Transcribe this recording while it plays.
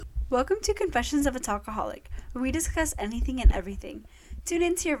Welcome to Confessions of a Talkaholic, where we discuss anything and everything. Tune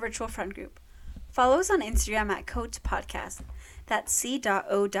into your virtual friend group. Follow us on Instagram at Coach Podcast. That's c.o.a.t_podcast.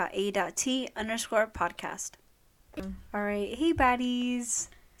 Alright, hey baddies.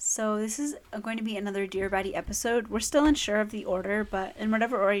 So this is going to be another Dear Baddie episode. We're still unsure of the order, but in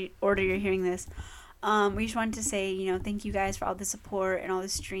whatever order you're hearing this, we just wanted to say, thank you guys for all the support and all the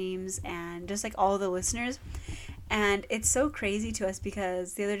streams and just like all the listeners. And it's so crazy to us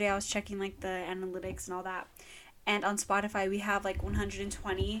because the other day I was checking like the analytics and all that. And on Spotify we have like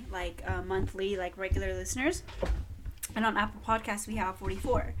 120 like monthly like regular listeners. And on Apple Podcasts we have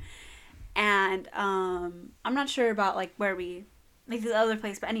 44. And I'm not sure about like where we like the other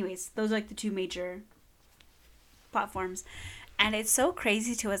place, but anyways, those are like the two major platforms. And it's so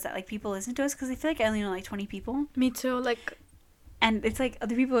crazy to us that like people listen to us because I feel like I only know like 20 people. Me too. And it's like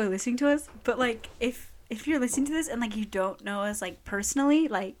other people are listening to us, but like if you're listening to this and like you don't know us like personally,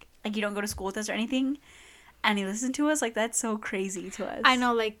 like you don't go to school with us or anything, and you listen to us, like that's so crazy to us. I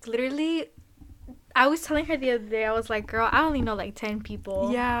know, like literally, I was telling her the other day, I was like, girl, I only know like 10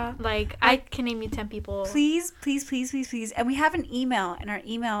 people. Yeah. Like I can name you 10 people. Please. And we have an email, and our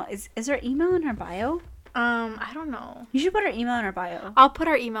email is our email in our bio? I don't know. You should put our email in our bio. I'll put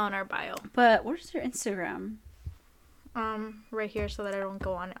our email in our bio. But where's your Instagram? Right here so that I don't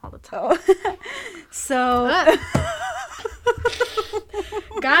go on it all the time. Oh. So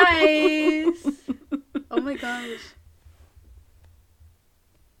guys. Oh my gosh.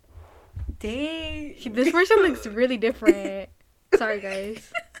 Dang. This person looks really different. Sorry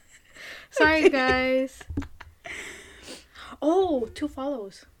guys. Oh, 2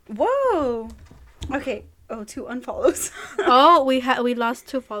 follows. Whoa. Okay. Oh, 2 unfollows. Oh, we lost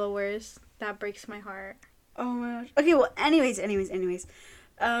 2 followers. That breaks my heart. Oh my gosh. Okay, well, anyways.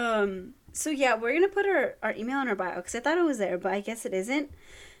 So yeah, we're gonna put our email in our bio because I thought it was there, but I guess it isn't.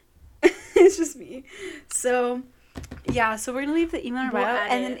 It's just me. So yeah, so we're gonna leave the email in our bio,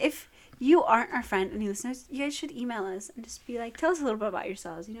 and then if you aren't our friend and you listeners, you guys should email us and just be like, tell us a little bit about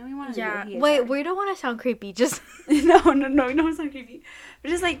yourselves. We want to know. Yeah. Wait, we don't want to sound creepy. Just no, we don't want to sound creepy. But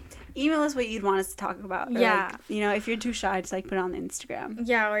just like email us what you'd want us to talk about. Or, yeah. Like, if you're too shy, just like put it on the Instagram.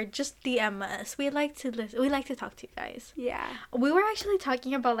 Yeah, or just DM us. We like to listen. We like to talk to you guys. Yeah. We were actually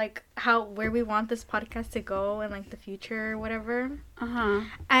talking about like where we want this podcast to go in like the future or whatever.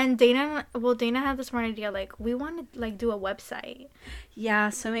 And Dana had this smart idea, like we want to like do a website. Yeah,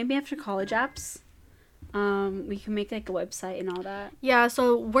 so maybe after college apps, we can make like a website and all that. Yeah,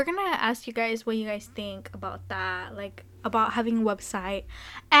 so we're gonna ask you guys what you guys think about that, like about having a website,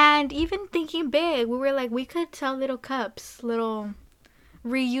 and even thinking big. We were like, we could sell little cups, little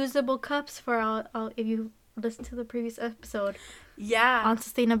reusable cups for all if you listen to the previous episode. Yeah. On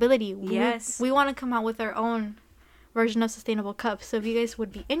sustainability. Yes. We want to come out with our own version of sustainable cups. So if you guys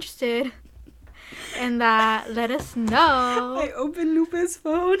would be interested in that, let us know. I opened Lupa's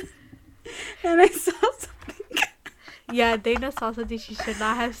phone and I saw something. Yeah, Dana saw something she should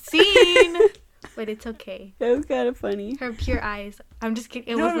not have seen. But it's okay. That was kind of funny. Her pure eyes. I'm just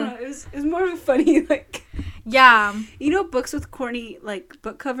kidding. No. It was more of a funny, like... Yeah. Books with corny, like,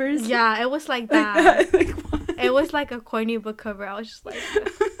 book covers? Yeah, it was like that. Like what? It was like a corny book cover. I was just like...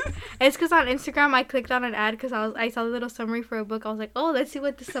 It's because on Instagram, I clicked on an ad because I saw the little summary for a book. I was like, oh, let's see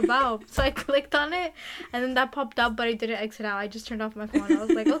what this is about. So I clicked on it, and then that popped up, but I didn't exit out. I just turned off my phone. I was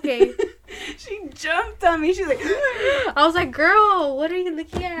like, okay. She jumped on me. She's like... I was like, girl, what are you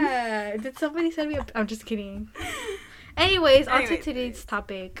looking at? Did somebody send me a... I'm just kidding. Anyways, on to today's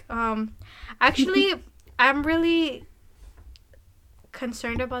topic. Actually, I'm really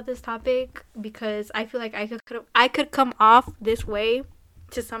concerned about this topic because I feel like I could come off this way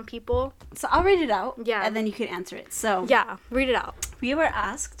to some people. So I'll read it out. Yeah. And then you can answer it. So... Yeah, read it out. We were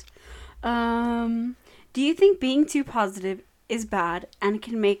asked, do you think being too positive is bad and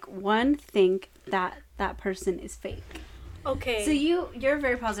can make one think that that person is fake? Okay. So you're a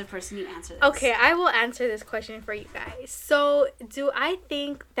very positive person. You answer this. Okay, I will answer this question for you guys. So, do I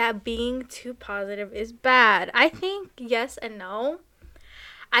think that being too positive is bad? I think yes and no.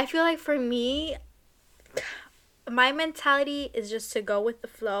 I feel like for me, my mentality is just to go with the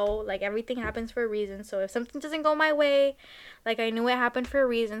flow. Like, everything happens for a reason. So, if something doesn't go my way, like, I knew it happened for a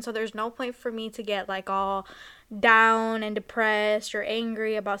reason. So, there's no point for me to get, like, all down and depressed or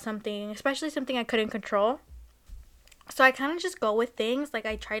angry about something, especially something I couldn't control. So I kind of just go with things. Like,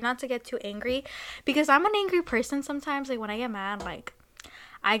 I try not to get too angry because I'm an angry person sometimes. Like, when I get mad, like,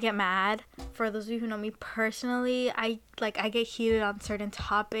 I get mad. For those of you who know me personally, I get heated on certain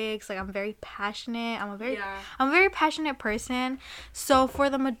topics. Like, I'm very passionate. I'm a very passionate person. So for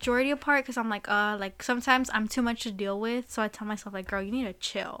the majority of part, because I'm like sometimes I'm too much to deal with. So I tell myself, like, girl, you need to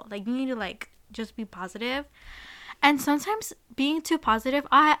chill. Like, you need to, like, just be positive. And sometimes being too positive,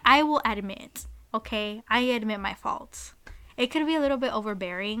 I will admit, okay, I admit my faults. It could be a little bit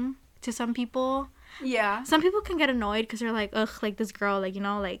overbearing to some people. Yeah. Some people can get annoyed because they're like, ugh, like, this girl, like, you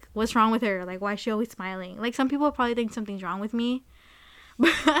know, like, what's wrong with her? Like, why is she always smiling? Like, some people probably think something's wrong with me.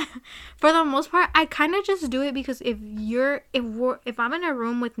 But for the most part, I kind of just do it because if I'm in a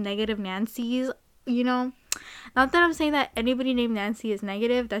room with negative Nancys, you know, not that I'm saying that anybody named Nancy is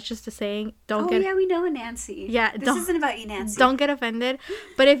negative. That's just a saying. Yeah, we know a Nancy. Yeah. This isn't about you, Nancy. Don't get offended.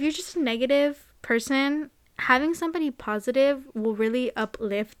 But if you're just a negative person, having somebody positive will really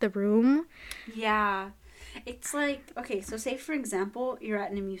uplift the room. Yeah. It's like, okay, so say for example, you're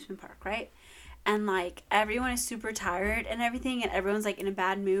at an amusement park, right? And like everyone is super tired and everything, and everyone's like in a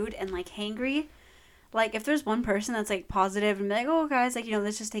bad mood and like hangry. Like if there's one person that's like positive and be like, oh guys, like, you know,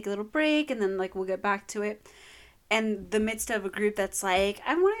 let's just take a little break and then like we'll get back to it. And the midst of a group that's like,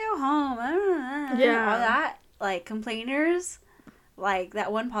 I want to go home. Yeah. All that, like, complainers. Like,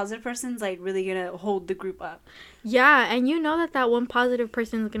 that one positive person's, like, really gonna hold the group up. Yeah, and you know that one positive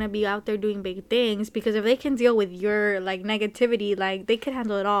person is gonna be out there doing big things, because if they can deal with your, like, negativity, like, they can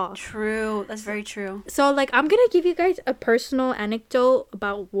handle it all. True. That's very true. So, like, I'm gonna give you guys a personal anecdote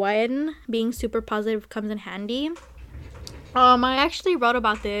about when being super positive comes in handy. I actually wrote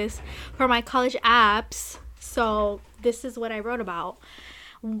about this for my college apps, so this is what I wrote about.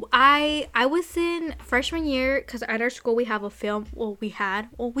 I was in freshman year, because at our school we have a film,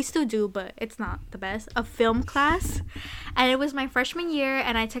 we still do, but it's not the best, a film class. And it was my freshman year,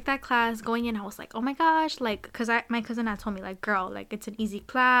 and I took that class. Going in, I was like, oh my gosh, like, because my cousin had told me, like, girl, like, it's an easy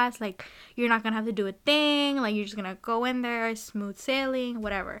class, like, you're not gonna have to do a thing, like, you're just gonna go in there, smooth sailing,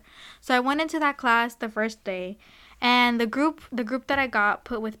 whatever. So I went into that class the first day, and the group that I got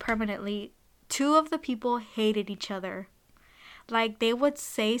put with permanently, 2 of the people hated each other. Like, they would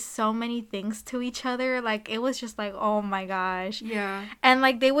say so many things to each other. Like, it was just like, oh my gosh. Yeah. And,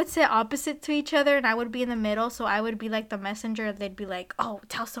 like, they would sit opposite to each other, and I would be in the middle. So I would be, like, the messenger. They'd be like, oh,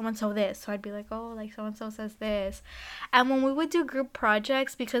 tell so-and-so this. So I'd be like, oh, like, so-and-so says this. And when we would do group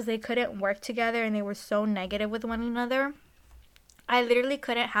projects, because they couldn't work together and they were so negative with one another, I literally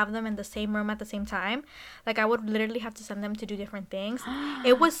couldn't have them in the same room at the same time. Like, I would literally have to send them to do different things.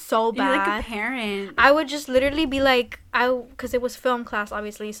 It was so bad. You're like a parent. I would just literally be like, because it was film class,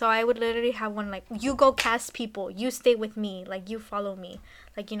 obviously. So I would literally have one, like, you go cast people. You stay with me. Like, you follow me.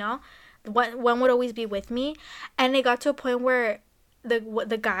 Like, you know? One would always be with me. And it got to a point where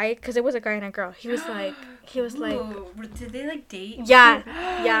the guy, because it was a guy and a girl, he was like, Ooh, did they, like, date? Yeah.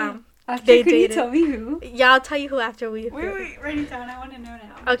 Yeah. Can you tell me who? Yeah, I'll tell you who after we... Wait, write it down. I want to know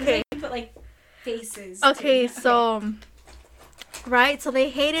now. Okay. Put, like, faces. Okay, so... Right? So they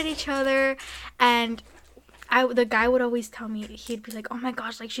hated each other, and the guy would always tell me, he'd be like, oh my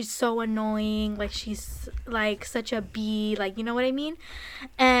gosh, like, she's so annoying, like, she's, like, such a bee, like, you know what I mean?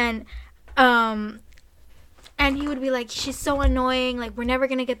 And he would be like, she's so annoying, like, we're never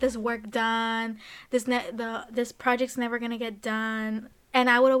gonna get this work done, this project's never gonna get done. And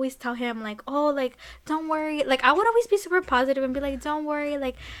I would always tell him, like, oh, like, don't worry. Like, I would always be super positive and be like, don't worry.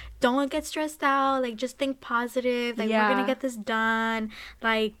 Like, don't get stressed out. Like, just think positive. Like, we're going to get this done.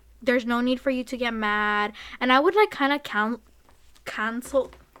 Like, there's no need for you to get mad. And I would, like, kind of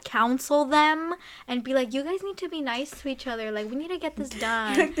counsel them and be like, you guys need to be nice to each other. Like, we need to get this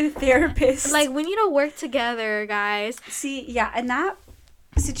done. Like the therapist. Like, we need to work together, guys. See, yeah, in that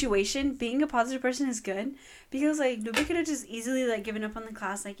situation, being a positive person is good. Because, like, nobody could have just easily, like, given up on the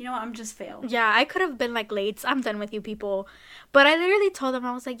class. Like, you know what? I'm just failed. Yeah, I could have been, like, late. I'm done with you people. But I literally told them,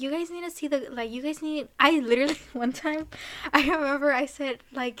 I was like, you guys need to see I literally, one time, I remember I said,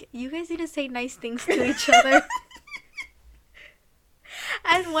 like, you guys need to say nice things to each other.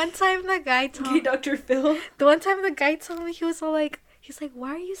 And one time the guy told me. Dr. Phil. The one time the guy told me, he was all like, he's like,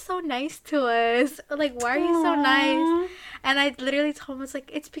 why are you so nice to us? Like, why are you so nice? And I literally told him, I was like,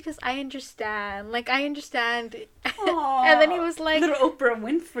 it's because I understand. Like, I understand. And then he was like... Little Oprah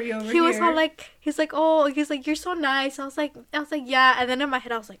Winfrey over here. He was all like... He's like, you're so nice. I was like, yeah. And then in my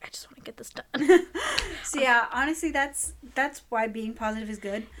head, I was like, I just want to get this done. So, yeah, honestly, that's why being positive is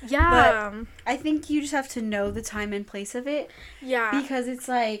good. Yeah. But I think you just have to know the time and place of it. Yeah. Because it's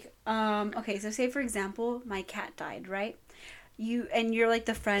like... okay, so say, for example, my cat died, right? You're like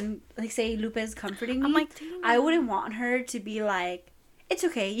the friend, like, say Lupe is comforting me. I'm like, dang. I wouldn't want her to be like, it's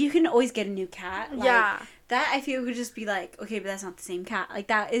okay, you can always get a new cat. Like, yeah. that I feel would just be like, okay, but that's not the same cat. Like,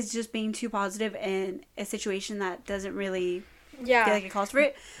 that is just being too positive in a situation that doesn't really feel like it calls for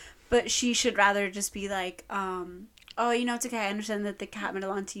it. But she should rather just be like, oh, it's okay. I understand that the cat meant a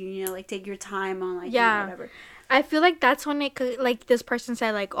lot to you. Like, take your time on, like, whatever. I feel like that's when it could, like, this person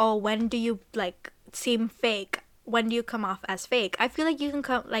said, like, oh, when do you, like, seem fake? When do you come off as fake? I feel like you can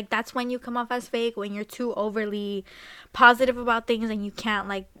come, like, that's when you come off as fake, when you're too overly positive about things and you can't,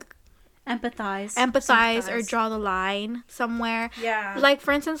 like, empathize or draw the line somewhere. Yeah. Like,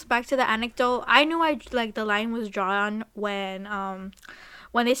 for instance, back to the anecdote, I knew the line was drawn when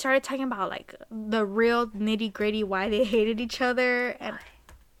they started talking about, like, the real nitty gritty why they hated each other. And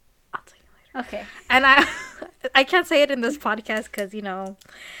I'll tell you later. Okay. And I can't say it in this podcast because,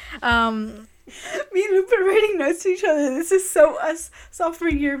 me and Lupe are writing notes to each other. This is so us sophomore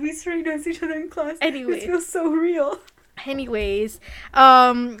year. We used to write notes to each other in class. Anyways. It feels so real. Anyways,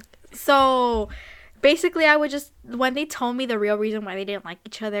 so basically I would just, when they told me the real reason why they didn't like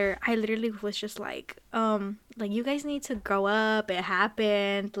each other, I literally was just like, you guys need to grow up. It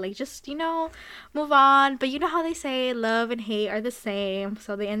happened. Like, just, move on. But you know how they say love and hate are the same.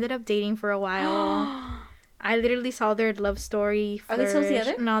 So they ended up dating for a while. I literally saw their love story. Are they still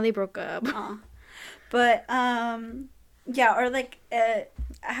together? No, they broke up. But, yeah, or, like,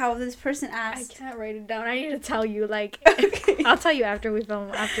 how this person asked. I can't write it down. I need to tell you, like, okay. I'll tell you after we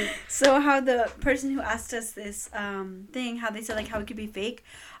film. So how the person who asked us this thing, how they said, like, how it could be fake,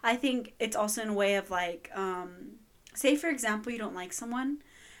 I think it's also in a way of, like, say, for example, you don't like someone,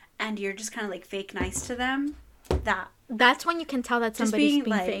 and you're just kind of, like, fake nice to them. That's when you can tell that somebody's being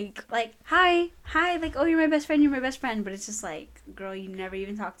like, fake. Like, hi, like, oh, you're my best friend, but it's just like, girl, you never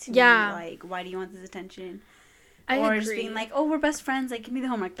even talked to me. Like, why do you want this attention? I or agree. Just being like, oh, we're best friends, like, give me the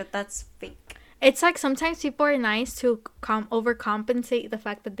homework. That's fake. It's like sometimes people are nice to overcompensate the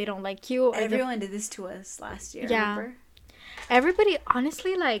fact that they don't like you. Or everyone did this to us last year, remember? Everybody,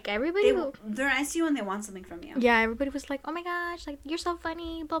 honestly, like, they're nice to you when they want something from you. Yeah, everybody was like, oh my gosh, like, you're so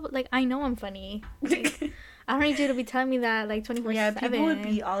funny, blah, blah. Like, I know I'm funny. Like, I don't need you to be telling me that, like, 24/7. Yeah, people would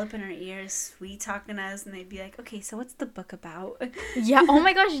be all up in our ears, sweet talking to us, and they'd be like, okay, so what's the book about? Yeah, oh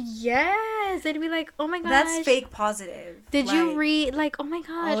my gosh, yes. They'd be like, oh my gosh. That's fake positive. Did you read, like, oh my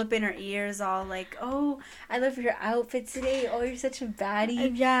gosh. All up in our ears, all like, oh, I love your outfit today. Oh, you're such a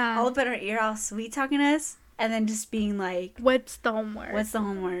baddie. Yeah. All up in our ear, all sweet talking to us. And then just being like, what's the homework?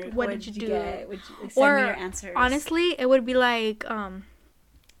 What did you do? Get? Send me your answers. Honestly, it would be like,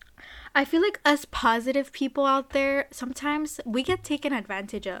 I feel like us positive people out there, sometimes we get taken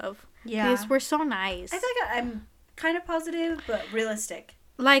advantage of. Yeah. Because we're so nice. I think I'm kind of positive, but realistic.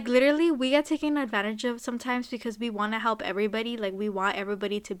 Like, literally, we get taken advantage of sometimes because we want to help everybody. Like, we want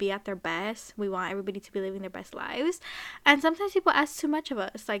everybody to be at their best. We want everybody to be living their best lives. And sometimes people ask too much of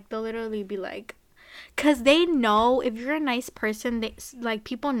us. Like, they'll literally be like, because they know if you're a nice person, they, like,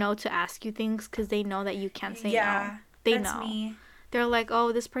 people know to ask you things because they know that you can't say no. They know. Me. They're like,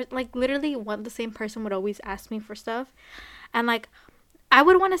 oh, this person, like, literally the same person would always ask me for stuff. And, like, I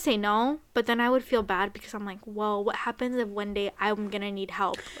would want to say no, but then I would feel bad because I'm like, well, what happens if one day I'm going to need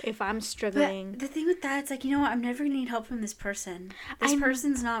help if I'm struggling? But the thing with that, it's like, you know what? I'm never going to need help from this person. This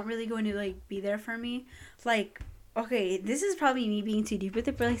person's not really going to, like, be there for me. Like, okay, this is probably me being too deep with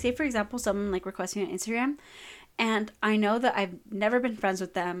it, but, like, say, for example, someone, like, requests me on Instagram, and I know that I've never been friends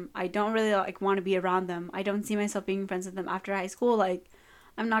with them. I don't really, like, want to be around them. I don't see myself being friends with them after high school. Like,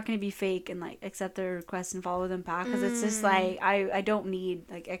 I'm not going to be fake and, like, accept their requests and follow them back, because it's just, like, I don't need,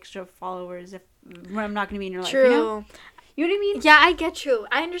 like, extra followers if I'm not going to be in your life, you know? You know what I mean? Yeah, I get you.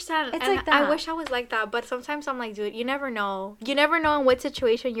 I understand. It's and like that. I wish I was like that, but sometimes I'm like, dude, you never know. You never know in what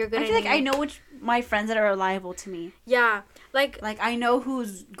situation you're gonna. I feel like I know which my friends that are reliable to me. Yeah, like I know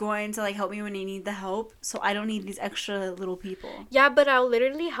who's going to, like, help me when I need the help, so I don't need these extra little people. Yeah, but I'll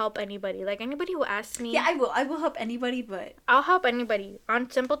literally help anybody. Like, anybody who asks me. Yeah, I will help anybody, but I'll help anybody on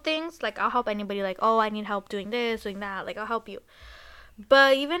simple things. Like, I'll help anybody. Like, oh, I need help doing this, doing that. Like, I'll help you.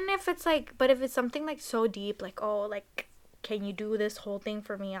 But even if it's like, if it's something like so deep, like, oh, like, can you do this whole thing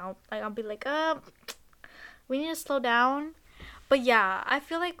for me? I'll be like, we need to slow down. But yeah, I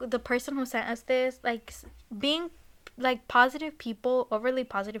feel like the person who sent us this, like, being, like, positive people, overly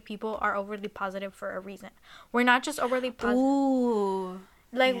positive people are overly positive for a reason. We're not just overly positive. Ooh.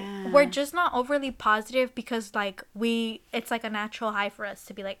 Like, we're just not overly positive because, like, it's like a natural high for us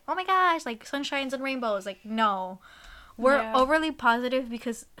to be like, oh my gosh, like, sunshines and rainbows. Like, no. We're overly positive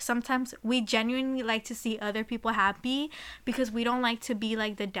because sometimes we genuinely like to see other people happy because we don't like to be,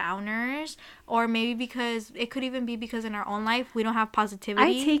 like, the downers, or maybe because it could even be because in our own life we don't have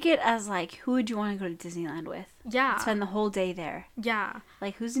positivity. I take it as, like, who would you want to go to Disneyland with? Yeah. Spend the whole day there. Yeah.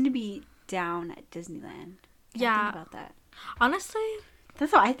 Like, who's going to be down at Disneyland. Yeah. Think about that. Honestly,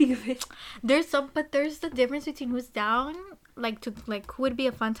 That's how I think of it. there's the difference between who's down, who would be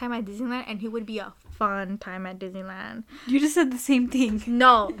a fun time at Disneyland and who would be a fun time at Disneyland. You just said the same thing.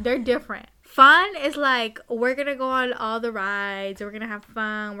 No, they're different. Fun is like, we're gonna go on all the rides, we're gonna have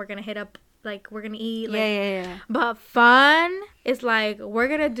fun, we're gonna hit up, like, we're gonna eat. Like, Yeah. But fun is like, we're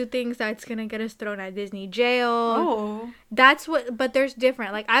gonna do things that's gonna get us thrown at Disney jail. Oh. That's what, but there's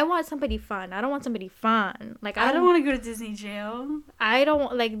different. Like, I want somebody fun. I don't want somebody fun. Like, I don't want to go to Disney jail. I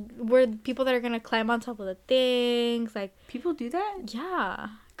don't, like, we're people that are gonna climb on top of the things. Like, People do that? yeah.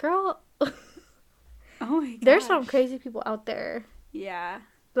 Girl, Oh my god. there's some crazy people out there. Yeah.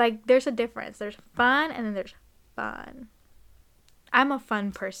 Like, there's a difference. There's fun and then there's fun. I'm a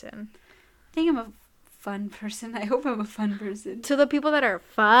fun person. I think I'm a fun person. I hope I'm a fun person. To the people that are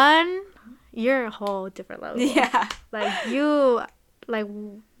fun, you're a whole different level. Yeah. Like,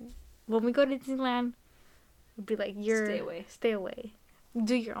 when we go to Disneyland, we'll be like, Stay away.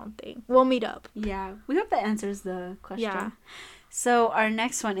 Do your own thing. We'll meet up. Yeah. We hope that answers the question. Yeah. So our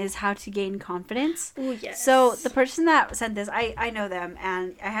next one is how to gain confidence. Oh, yes. So the person that sent this, I know them,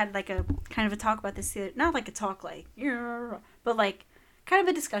 and I had like a kind of a talk about this. Not like a talk, like, but like kind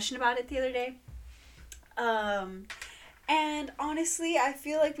of a discussion about it the other day. And honestly, I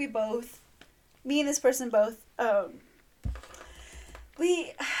feel like me and this person both,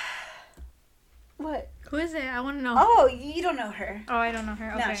 what? Who is it? I want to know. Oh, you don't know her. Oh, I don't know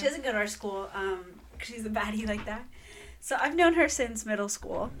her. Okay. No, she doesn't go to our school. She's a baddie like that. So I've known her since middle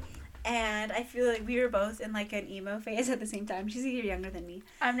school, and I feel like we were both in like an emo phase at the same time. She's a year younger than me,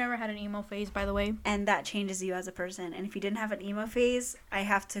 I've never had an emo phase, by the way. and that changes you as a person. And if you didn't have an emo phase, I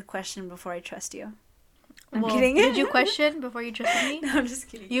have to question before I trust you. I'm kidding. Did you question before you trusted me? No, I'm just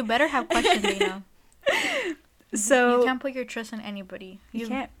kidding. You better have questions, Dana. So you can't put your trust in anybody. You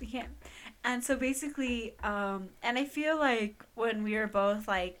can't. And so basically, and I feel like when we were both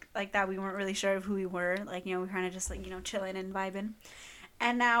like that, we weren't really sure of who we were. Like, we were kind of just like, chilling and vibing.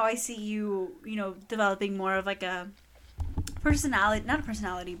 And now I see you, developing more of like a personality, not a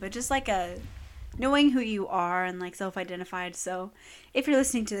personality, but just like a knowing who you are and like self-identified. So if you're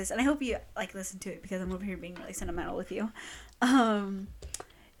listening to this, and I hope you like listen to it because I'm over here being really sentimental with you.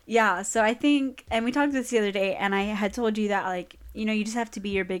 Yeah, so I think, and we talked this the other day, and I had told you that, like, you just have to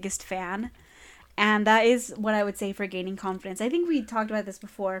be your biggest fan. And that is what I would say for gaining confidence. I think we talked about this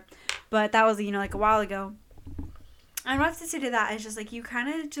before, but that was, like a while ago. And what I have to say to that is just, like, you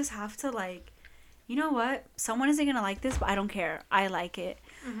kind of just have to, like, you know what? Someone isn't going to like this, but I don't care. I like it.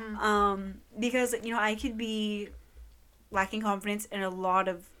 Mm-hmm. Because, I could be lacking confidence in a lot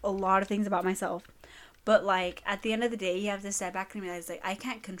of things about myself. But, like, at the end of the day, you have to step back and realize, like, I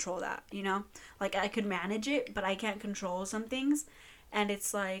can't control that, Like, I could manage it, but I can't control some things. And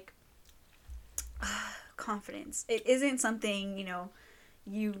it's, like, confidence. It isn't something,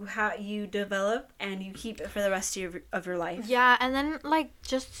 you develop and you keep it for the rest of your life. Yeah, and then, like,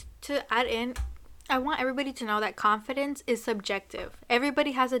 just to add in, I want everybody to know that confidence is subjective.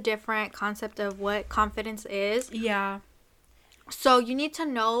 Everybody has a different concept of what confidence is. Yeah. So, you need to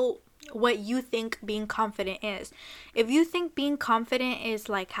know what you think being confident is. If you think being confident is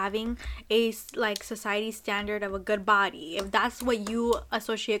like having a like society standard of a good body, if that's what you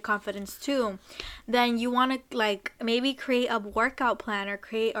associate confidence to, then you want to like maybe create a workout plan or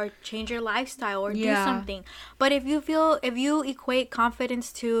change your lifestyle or do something. But if you equate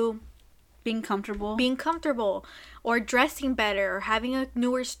confidence to being comfortable or dressing better or having a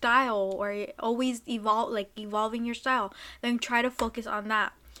newer style or always evolving your style, then try to focus on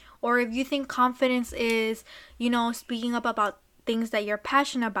that. Or if you think confidence is, speaking up about things that you're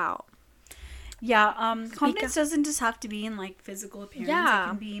passionate about. Yeah, confidence doesn't just have to be in, like, physical appearance. Yeah. It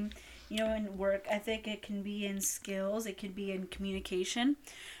can be, in work ethic. It can be in skills. It could be in communication.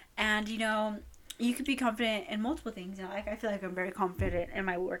 And, you could be confident in multiple things. I feel like I'm very confident in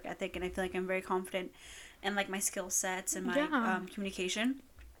my work ethic. And I feel like I'm very confident in, like, my skill sets and my communication.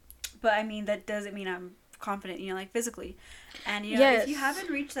 But, I mean, that doesn't mean I'm confident, like, physically. And, if you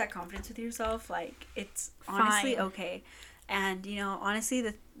haven't reached that confidence with yourself, like, it's honestly okay. And, honestly,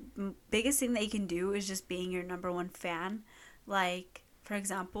 the biggest thing that you can do is just being your number one fan. Like, for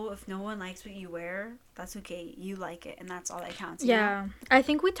example, if no one likes what you wear, that's okay. You like it, and that's all that counts. Yeah. I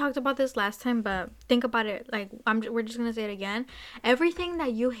think we talked about this last time, but think about it. Like, we're just going to say it again. Everything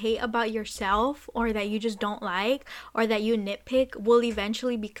that you hate about yourself or that you just don't like or that you nitpick will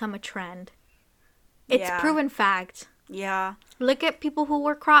eventually become a trend. It's proven fact. Yeah. Look at people who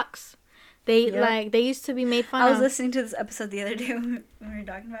wear Crocs. They used to be made fun of. I was listening to this episode the other day when we were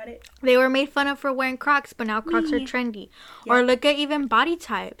talking about it. They were made fun of for wearing Crocs, but now Crocs are trendy. Yeah. Or look at even body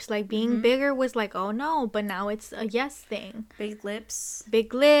types. Like being bigger was like, oh no, but now it's a yes thing. Big lips.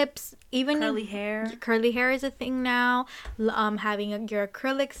 Even curly hair. Curly hair is a thing now. Having your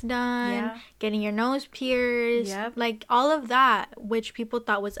acrylics done, getting your nose pierced, like all of that, which people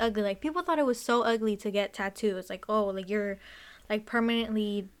thought was ugly. Like people thought it was so ugly to get tattoos. Like, oh, like you're like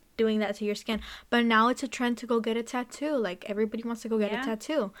permanently doing that to your skin. But now it's a trend to go get a tattoo. Like everybody wants to go get a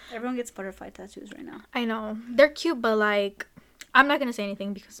tattoo. Everyone gets butterfly tattoos right now. I know, they're cute, but like I'm not gonna say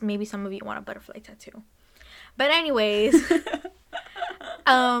anything because maybe some of you want a butterfly tattoo. But anyways,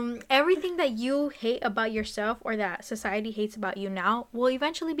 everything that you hate about yourself or that society hates about you now will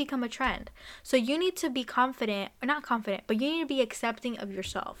eventually become a trend. So you need to be confident, or not confident, but you need to be accepting of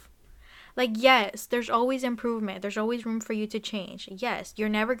yourself. Like, yes, there's always improvement. There's always room for you to change. Yes, you're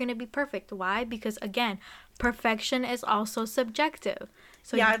never going to be perfect. Why? Because, again, perfection is also subjective.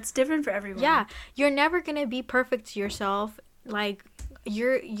 So yeah, it's different for everyone. Yeah, you're never going to be perfect to yourself. Like,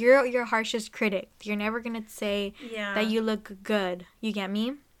 you're your harshest critic. You're never going to say that you look good. You get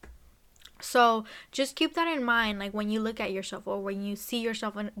me? So just keep that in mind. Like, when you look at yourself or when you see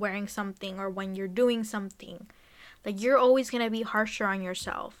yourself wearing something or when you're doing something, like, you're always going to be harsher on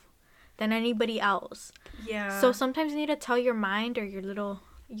yourself than anybody else. Yeah. So sometimes you need to tell your mind or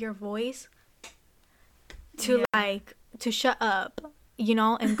your voice to to shut up,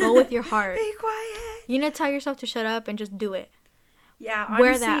 and go with your heart. Be quiet. You need to tell yourself to shut up and just do it. Yeah, honestly,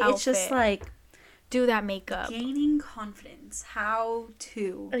 wear that outfit. It's just like do that makeup. Gaining confidence. How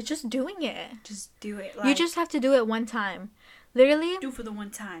to. It's just doing it. Just do it. You just have to do it one time. Literally. Do it for the one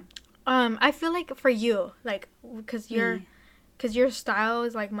time. I feel like for you, like, because your style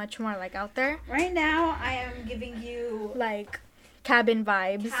is, like, much more, like, out there. Right now, I am giving you... like, cabin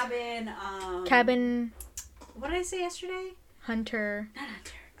vibes. Cabin... What did I say yesterday? Hunter. Not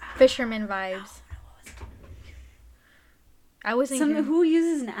hunter. Fisherman vibes. No, what was it? I wasn't who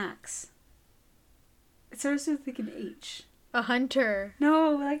uses an axe? It starts with, like, an H. A hunter.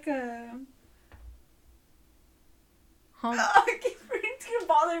 No, like a... It's gonna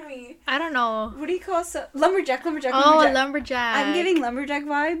bother me. I don't know. What do you call lumberjack? Lumberjack. I'm getting lumberjack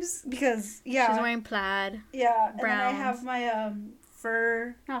vibes because she's wearing plaid. Yeah, brown. And then I have my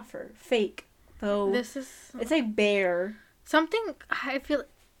fake though. It's like bear. Something I feel. It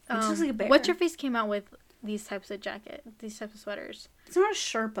looks like a bear. What's Your Face came out with these types of these types of sweaters. It's not a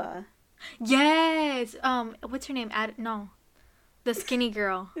Sherpa. Yes. What's her name? The skinny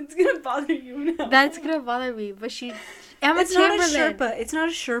girl. It's gonna bother you now. That's gonna bother me, but Emma Chamberlain. It's not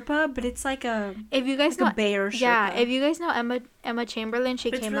a Sherpa, but it's like a. If you guys know, a bear Sherpa. Yeah, if you guys know Emma Chamberlain,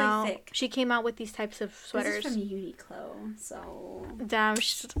 she came really out. Thick. She came out with these types of sweaters. This is from Uniqlo, so. Damn,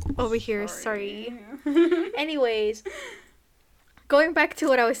 she's over here. Sorry. Anyways, going back to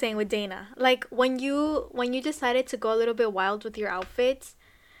what I was saying with Dana, like when you decided to go a little bit wild with your outfits,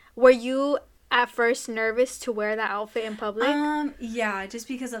 were you at first nervous to wear that outfit in public? Yeah, just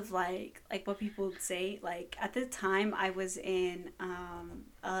because of like what people would say. Like at the time I was in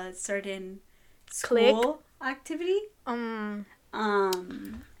a certain school activity. And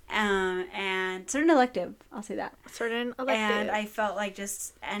certain elective, I'll say that. Certain elective. And I felt like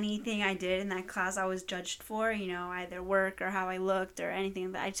just anything I did in that class I was judged for, either work or how I looked or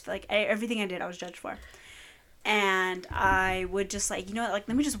anything. I just felt like everything I did I was judged for. And I would just let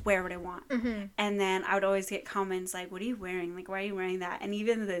me just wear what I want. Mm-hmm. And then I would always get comments like, what are you wearing? Like, why are you wearing that? And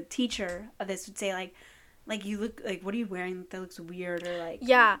even the teacher of this would say like you look, like, what are you wearing that looks weird? Or like.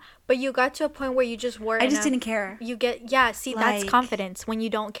 Yeah, but you got to a point where you just wore I just didn't care. That's confidence when you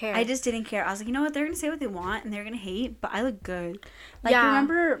don't care. I just didn't care. I was like, you know what? They're going to say what they want and they're going to hate, but I look good. Like,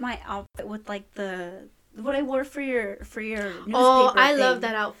 remember my outfit with like what I wore for your newspaper I thing. love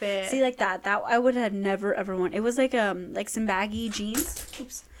that outfit. See, like that I would have never ever worn. It was like some baggy jeans.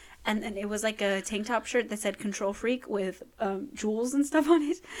 Oops. And then it was like a tank top shirt that said Control Freak with jewels and stuff on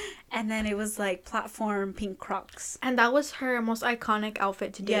it. And then it was like platform pink Crocs. And that was her most iconic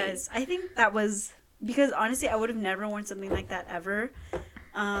outfit to date. Yes, I think that was because honestly I would have never worn something like that ever.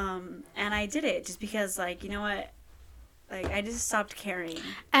 And I did it just because like, you know what? Like I just stopped caring.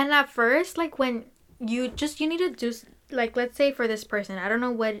 And at first, like when you need to do, like, let's say for this person, I don't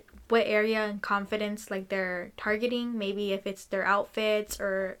know what area and confidence, like, they're targeting. Maybe if it's their outfits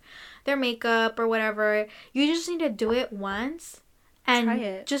or their makeup or whatever. You just need to do it once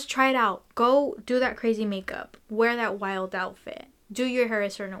and just try it out. Go do that crazy makeup. Wear that wild outfit. Do your hair a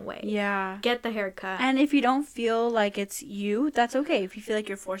certain way. Yeah. Get the haircut. And if you don't feel like it's you, that's okay. If you feel like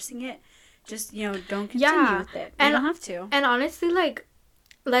you're forcing it, just, don't continue with it. You don't have to. And honestly, like,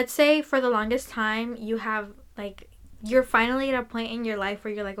 let's say for the longest time you have like you're finally at a point in your life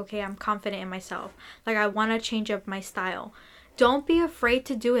where you're like, okay, I'm confident in myself. Like I want to change up my style. Don't be afraid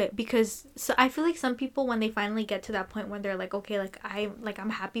to do it, because so I feel like some people, when they finally get to that point when they're like, okay, I'm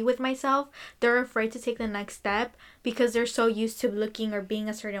happy with myself, they're afraid to take the next step because they're so used to looking or being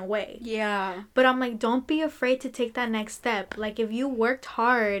a certain way. Yeah. But I'm like, don't be afraid to take that next step. Like if you worked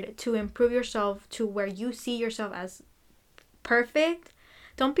hard to improve yourself to where you see yourself as perfect,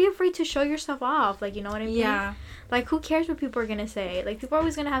 don't be afraid to show yourself off. Like, you know what I mean? Yeah. Like, who cares what people are gonna say? Like, people are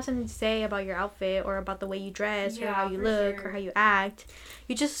always gonna have something to say about your outfit or about the way you dress or how you look or how you act.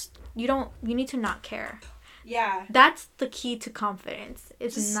 You need to not care. Yeah. That's the key to confidence.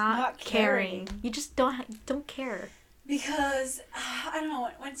 It's Just not caring. You just don't care. Because, I don't know,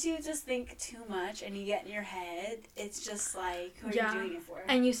 once you just think too much and you get in your head, it's just like, who are you doing it for?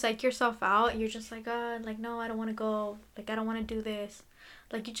 And you psych yourself out. You're just like, no, I don't want to go. Like, I don't want to do this.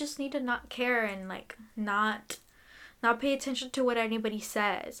 Like, you just need to not care and, like, not pay attention to what anybody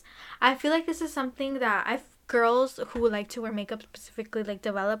says. I feel like this is something that girls who like to wear makeup specifically, like,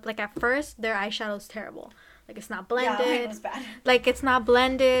 develop. Like, at first, their eyeshadow's terrible. Like, it's not blended. Yeah, mine was bad. Like, it's not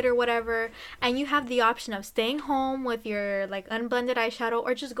blended or whatever. And you have the option of staying home with your, like, unblended eyeshadow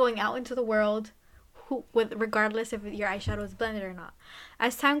or just going out into the world regardless if your eyeshadow is blended or not.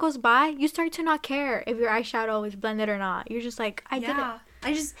 As time goes by, you start to not care if your eyeshadow is blended or not. You're just like, I did it.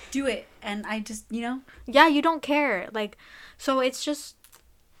 I just do it, and I just, Yeah, you don't care. Like, so it's just,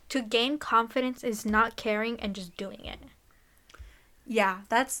 to gain confidence is not caring and just doing it. Yeah,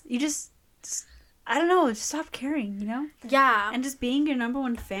 that's, you just I don't know, just stop caring, Yeah. And just being your number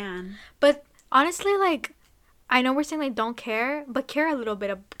one fan. But honestly, like, I know we're saying, like, don't care, but care a little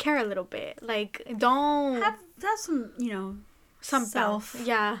bit. Like, don't... Have some, some self.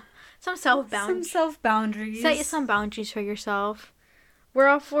 Yeah. Some self-boundaries. Some self-boundaries. Set some boundaries for yourself. We're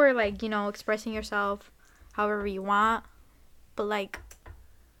all for, like, expressing yourself however you want. But, like,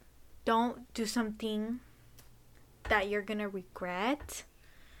 don't do something that you're gonna regret.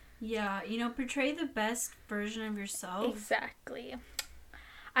 Yeah, portray the best version of yourself. Exactly.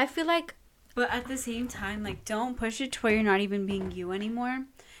 I feel like... But at the same time, like, don't push it to where you're not even being you anymore.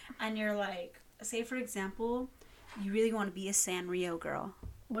 And you're like, say, for example, you really want to be a Sanrio girl.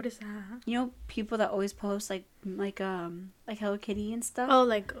 What is that? People that always post, like Hello Kitty and stuff. Oh,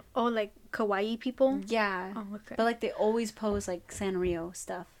 like kawaii people? Yeah. Oh, okay. But, like, they always post, like, Sanrio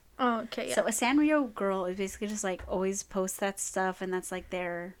stuff. Oh, okay, yeah. So a Sanrio girl is basically just, like, always post that stuff, and that's, like,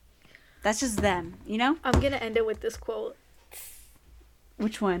 that's just them, I'm gonna end it with this quote.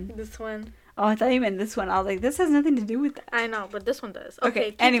 Which one? This one. Oh, I thought you meant this one. I was like, this has nothing to do with that. I know, but this one does.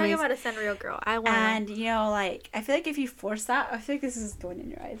 Okay, keep anyways. talking about a Sanrio girl. I want. And, like, I feel like if you force that, I feel like this is the one in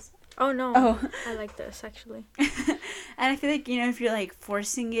your eyes. Oh, no. Oh. I like this, actually. And I feel like, if you're, like,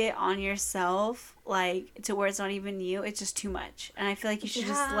 forcing it on yourself, like, to where it's not even you, it's just too much. And I feel like you should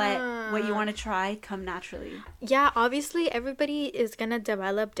just let what you want to try come naturally. Yeah, obviously, everybody is going to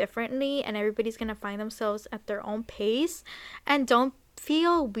develop differently, and everybody's going to find themselves at their own pace. And don't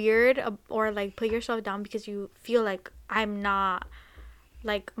feel weird or, like, put yourself down because you feel like I'm not...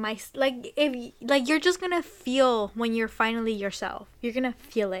 Like, if, like, you're just gonna feel when you're finally yourself. You're gonna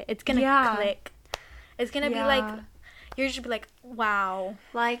feel it. It's gonna click. It's gonna be like, you're just be like, wow.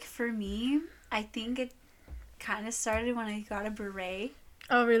 Like, for me, I think it kind of started when I got a beret.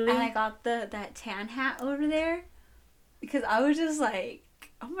 Oh, really? And I got that tan hat over there. Because I was just like,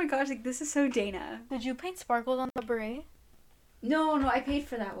 oh my gosh, like, this is so Dana. Did you paint sparkles on the beret? No, I paid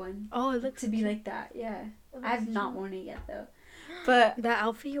for that one. Oh, it looks to be like that, yeah. I have not worn it yet, though. But that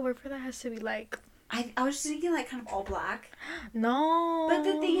outfit you wear for that has to be like... I was just thinking, like, kind of all black. No. But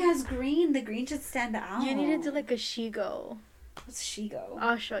the thing has green. The green should stand out. You need to do, like, a Shigo. What's Shigo?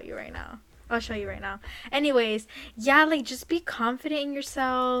 I'll show you right now. Anyways, yeah, like, just be confident in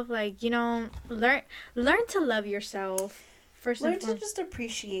yourself. Like, learn to love yourself. Learn to just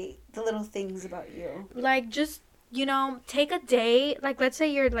appreciate the little things about you. Like, just, take a day. Like, let's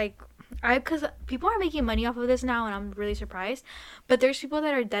say you're, like... Because people are making money off of this now, and I'm really surprised. But there's people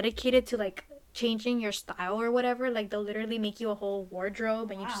that are dedicated to, like, changing your style or whatever. Like, they'll literally make you a whole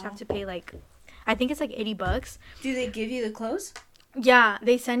wardrobe, and you just have to pay, like, I think it's, like, $80. Do they give you the clothes? Yeah,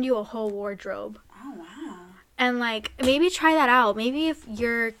 they send you a whole wardrobe. Oh, wow. And, like, maybe try that out. Maybe if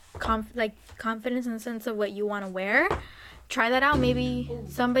you're, confidence in the sense of what you want to wear, try that out. Maybe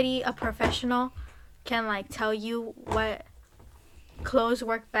a professional, can, like, tell you what... clothes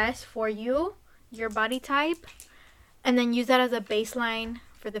work best for you, your body type, and then use that as a baseline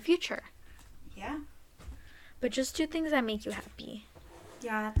for the future. Yeah. But just do things that make you happy.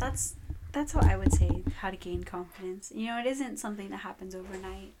 Yeah, that's that's what I would say, how to gain confidence. You know, it isn't something that happens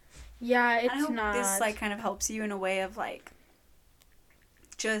overnight. Yeah, And it's I hope not. this, like, kind of helps you in a way of, like,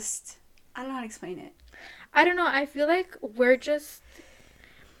 just, I don't know how to explain it. I don't know. I feel like we're just,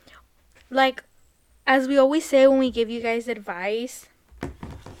 like, as we always say when we give you guys advice,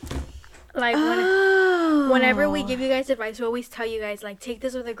 like, whenever we give you guys advice, we always tell you guys, like, take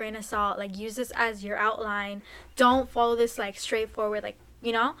this with a grain of salt. Like, use this as your outline. Don't follow this, like, straightforward, like,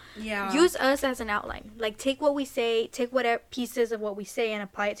 you know? Yeah. Use us as an outline. Like, take what we say, take whatever pieces of what we say and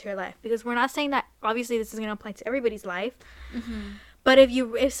apply it to your life. Because we're not saying that, obviously, this is going to apply to everybody's life. Mm-hmm. But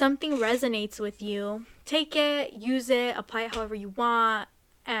if something resonates with you, take it, use it, apply it however you want.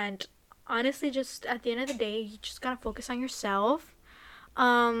 And honestly, just at the end of the day, you just got to focus on yourself.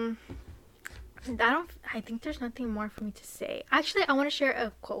 I think there's nothing more for me to say. Actually, I want to share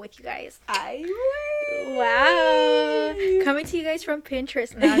a quote with you guys. Wow. Coming to you guys from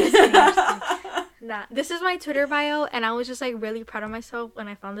Pinterest. No, I'm just kidding. Nah, this is my Twitter bio, and I was just, like, really proud of myself when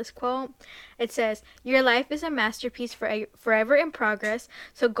I found this quote. It says, "Your life is a masterpiece forever in progress,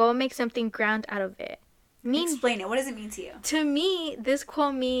 so go and make something grand out of it." Explain it. What does it mean to you? To me, this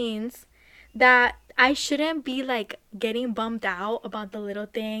quote means that I shouldn't be, like, getting bummed out about the little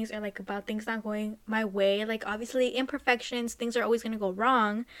things or, like, about things not going my way. Like, obviously, imperfections, things are always going to go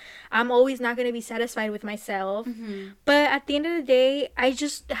wrong. I'm always not going to be satisfied with myself. Mm-hmm. But at the end of the day, I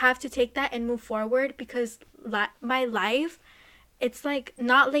just have to take that and move forward because my life, it's, like,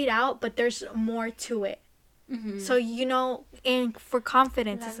 not laid out, but there's more to it. Mm-hmm. So, you know, and for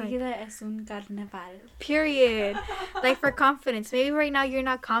confidence, it's like, es un carnaval. period. Like, for confidence, maybe right now you're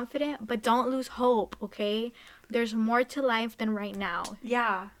not confident, but don't lose hope, okay? There's more to life than right now.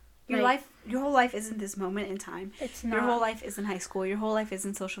 Yeah. Your whole life isn't this moment in time. It's not. Your whole life isn't high school. Your whole life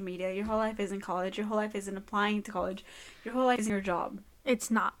isn't social media. Your whole life isn't college. Your whole life isn't applying to college. Your whole life isn't your job.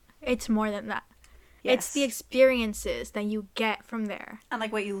 It's not. It's more than that. Yes. It's the experiences that you get from there. And,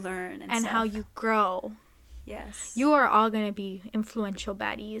 like, what you learn and And stuff. how you grow. Yes. You are all going to be influential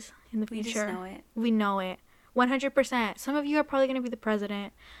baddies in the We future. just know it. We know it. 100%. Some of you are probably going to be the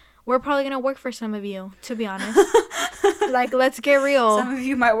president. We're probably going to work for some of you, to be honest. Like, let's get real. Some of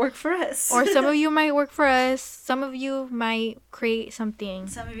you might work for us. Or some of you might work for us. Some of you might create something.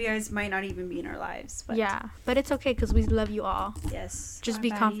 Some of you guys might not even be in our lives. But Yeah. But it's okay because we love you all. yes. Just our be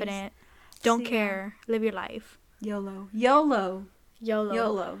baddies. confident. Don't See ya. care. Live your life. YOLO. YOLO. YOLO.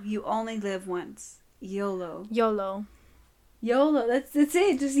 YOLO. You only live once. YOLO. YOLO. YOLO. That's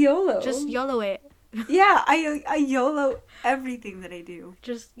it. Just YOLO. Just YOLO it. Yeah, I YOLO everything that I do.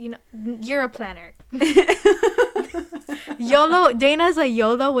 Just, you know, you're a planner. YOLO. Dana's a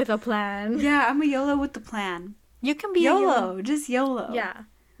YOLO with a plan. Yeah, I'm a YOLO with the plan. You can be YOLO. Just YOLO. Yeah.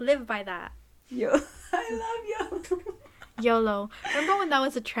 Live by that. I love YOLO. YOLO. Remember when that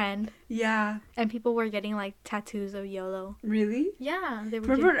was a trend Yeah. and people were getting like tattoos of YOLO? Really? Yeah, they were.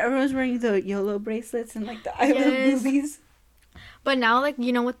 Remember when everyone was wearing the YOLO bracelets and, like, the I love Yes. movies? But now, like,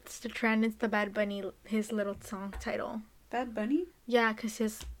 you know what's the trend? It's the Bad Bunny, his little song title. Bad Bunny? Yeah, because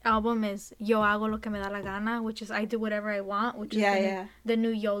his album is Yo hago lo que me da la gana, which is I do whatever I want, which is the new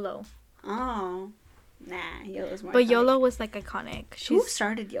YOLO. Oh. Nah, YOLO's more But iconic. YOLO was like iconic. Who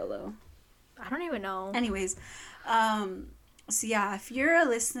started YOLO? I don't even know. Anyways, so yeah, if you're a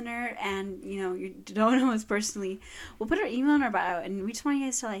listener and, you know, you don't know us personally, we'll put our email in our bio, and we just want you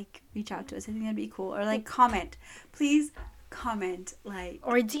guys to, like, reach out to us. I think that'd be cool. Or, like, comment. Please comment, like...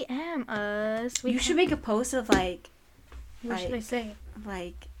 Or DM us. You should make a post of, like... What should I say?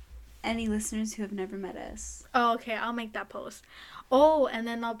 Like, any listeners who have never met us. Oh, okay. I'll make that post. Oh, and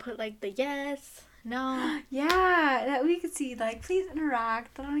then I'll put, like, the yes, no. Yeah, that we could see, like, please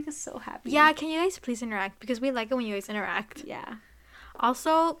interact. That'll make us so happy. Yeah, can you guys please interact? Because we like it when you guys interact. Yeah.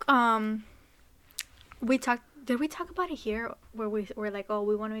 Also, did we talk about it here where we were like, oh,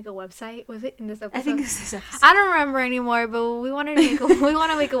 we want to make a website? Was it in this episode? I think this is episode. I don't remember anymore, but we wanted to make a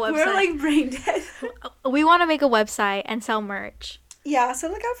website. We're, like, brain dead. We want to make a website and sell merch. Yeah, so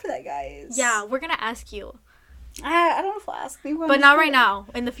look out for that, guys. Yeah, we're going to ask you. I don't know if we'll ask. But not right now.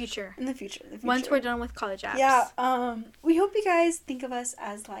 In the future. In the future. Once we're done with college apps. Yeah, we hope you guys think of us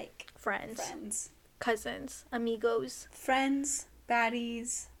as, like, Friends. Cousins. Amigos. Friends,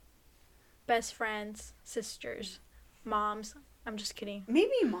 baddies. Best friends. Sisters. Moms. I'm just kidding.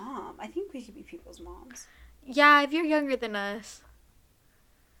 Maybe mom. I think we could be people's moms. Yeah, if you're younger than us.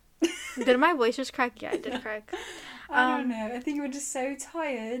 Did my voice just crack? Yeah, it did crack. I don't know. I think we're just so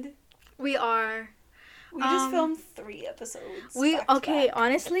tired. We are. We just filmed 3 episodes. Okay,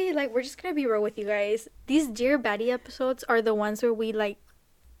 honestly, like, we're just gonna be real with you guys. These Dear Baddie episodes are the ones where we, like,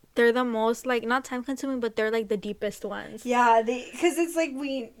 they're the most, like, not time consuming, but they're like the deepest ones. Yeah, because it's like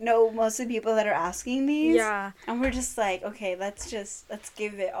we know most of the people that are asking these. Yeah. And we're just like, okay, let's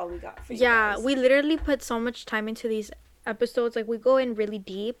give it all we got for you Yeah, guys. we literally put so much time into these episodes. Like, we go in really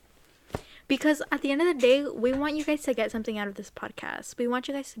deep. Because at the end of the day, we want you guys to get something out of this podcast. We want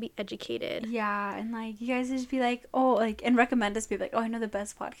you guys to be educated. Yeah, and like you guys just be like, oh, like, and recommend us. Be like, oh, I know the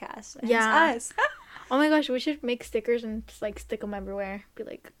best podcast. And Yeah. it's us. Oh my gosh, we should make stickers and just, like, stick them everywhere. Be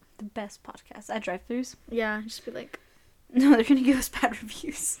like, The best podcast at drive-thrus. yeah, just be like, No, they're gonna give us bad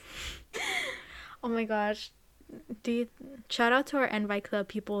reviews. oh my gosh. Shout out to our Envy Club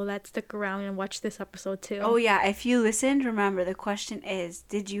people that stuck around and watched this episode too. Oh yeah, if you listened, remember the question is,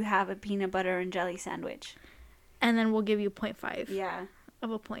 did you have a peanut butter and jelly sandwich? And then we'll give you 0.5 Yeah. of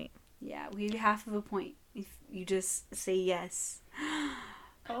a point. Yeah, we give you half of a point if you just say yes.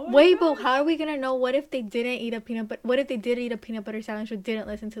 Oh my Wait, God. but how are we gonna know? What if they didn't eat a peanut butter? What if they did eat a peanut butter sandwich but didn't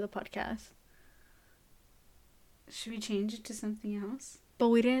listen to the podcast? Should we change it to something else? But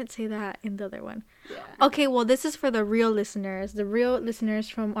we didn't say that in the other one. Yeah. Okay, well, this is for the real listeners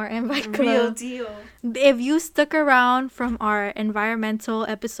from our Envy Club. Real deal. If you stuck around from our environmental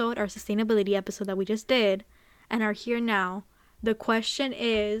episode, our sustainability episode that we just did, and are here now, the question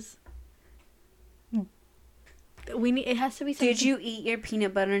is, it has to be something. Did you eat your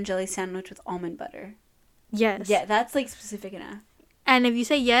peanut butter and jelly sandwich with almond butter? Yes. Yeah, that's like specific enough. And if you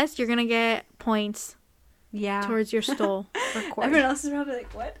say yes, you're gonna get points Yeah. towards your stole. Of course. Everyone else is probably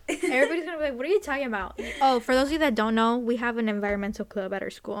like, what? Everybody's gonna be like, what are you talking about? Oh, for those of you that don't know, we have an environmental club at our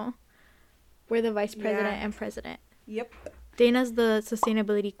school. We're the vice president Yeah. and president. Yep. Dana's the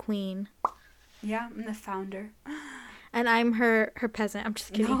sustainability queen. Yeah, I'm the founder. And I'm her peasant. I'm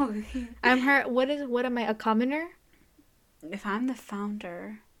just kidding. No. I'm her, what am I, a commoner? If I'm the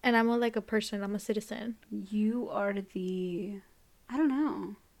founder, And I'm like a person, I'm a citizen. you are I don't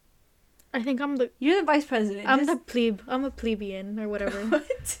know. I think You're the vice president. I'm a plebeian or whatever.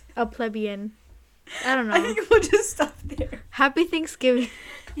 What? A plebeian. I don't know. I think we'll just stop there. Happy Thanksgiving.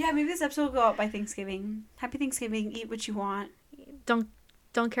 Yeah, maybe this episode will go out by Thanksgiving. Happy Thanksgiving. Eat what you want.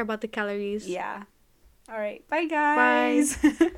 Don't care about the calories. Yeah. All right. Bye, guys. Bye.